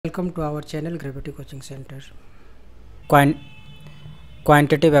Welcome to our channel Gravity Coaching Center.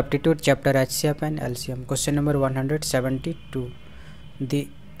 Quantitative Aptitude Chapter HCF and LCM. Question number 172. The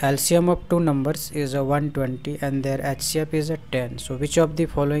LCM of two numbers is a 120 and their HCF is a 10. So which of the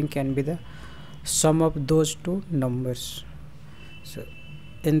following can be the sum of those two numbers? So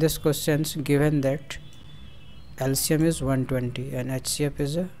in this question, given that LCM is 120 and HCF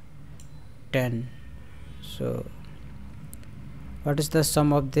is a 10. So what is the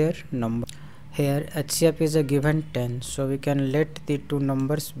sum of their number? Here HCF is a given 10, so we can let the two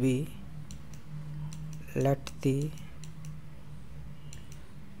numbers be, let the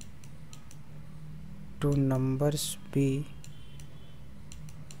two numbers be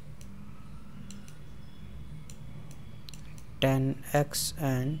 10x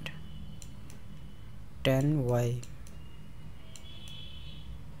and 10y,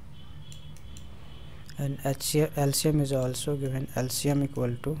 and LCM is also given. LCM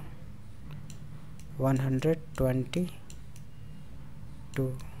equal to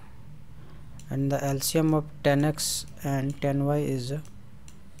 122, and the LCM of 10x and 10y is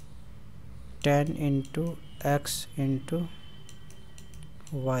 10 into x into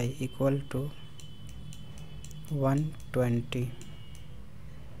y equal to 120.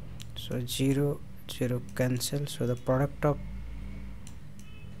 So 0 0 cancel, so the product of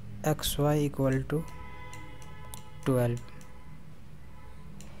xy equal to 12.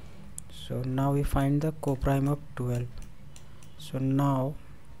 So now we find the coprime of 12. So now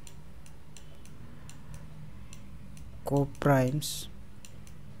coprimes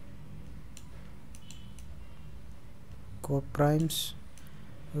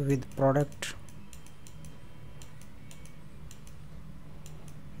with product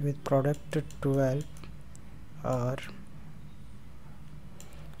 12 are,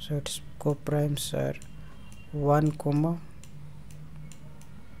 so its coprimes are 1,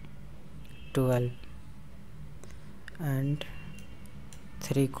 12 and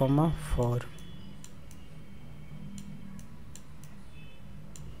 3, 4.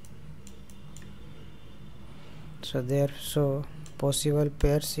 So possible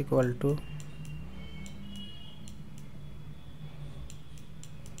pairs equal to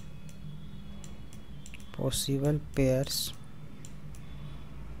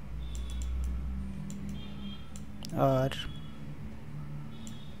are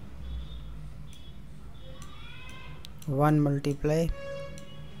 1 multiply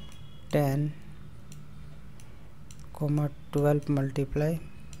 10, 12 multiply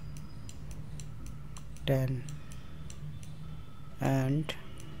 10 and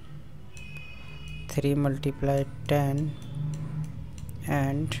 3 multiply 10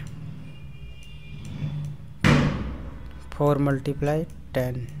 and 4 multiply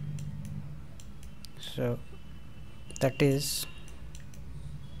 10. So that is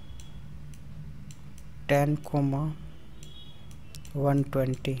 10,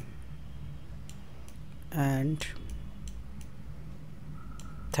 120 and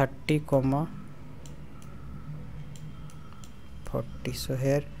 30, 40. So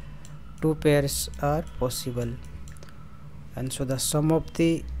here two pairs are possible, and so the sum of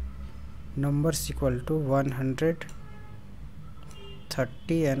the numbers equal to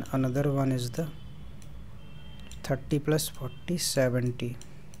 130, and another one is the 30 plus 40, 70.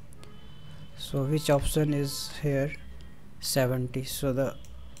 So which option is here? 70. So the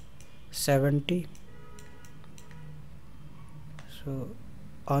 70, so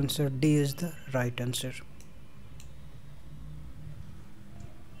answer D is the right answer.